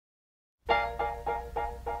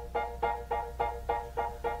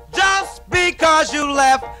because you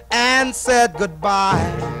left and said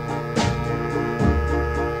goodbye.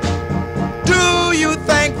 Do you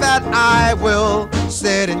think that I will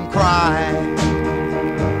sit and cry?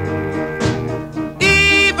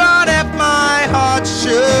 Even if my heart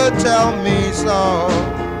should tell me so,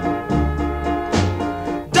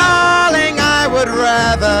 darling, I would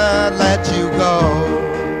rather let you go.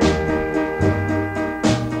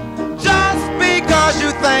 Just because you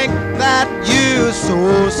think that you're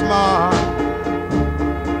so smart,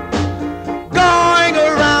 going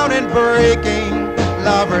around and breaking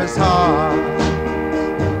lovers' hearts.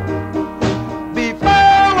 Before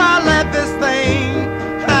I let this thing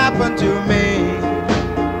happen to me,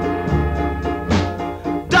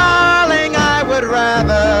 darling, I would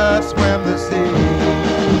rather swim the sea.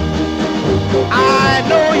 I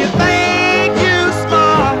know you think you're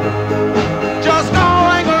smart, just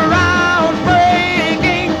going around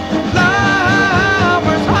breaking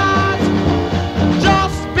lovers' hearts.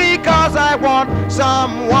 Just because I want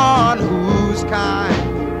someone who's kind,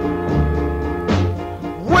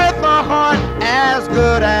 with a heart as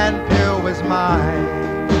good and pure as mine.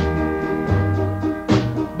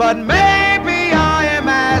 But maybe I am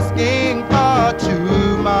asking for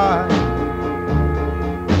too much.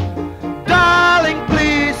 Darling,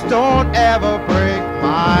 please don't ever break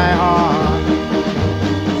my heart.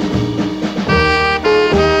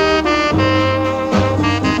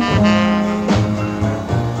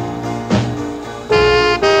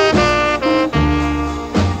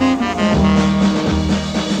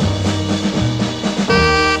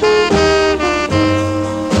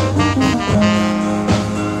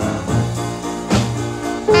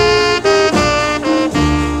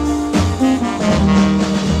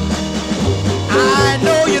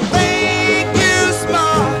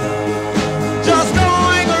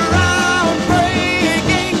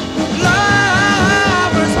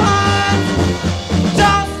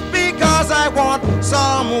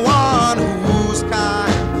 Someone who's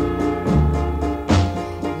kind,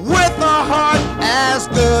 with a heart as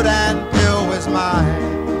good and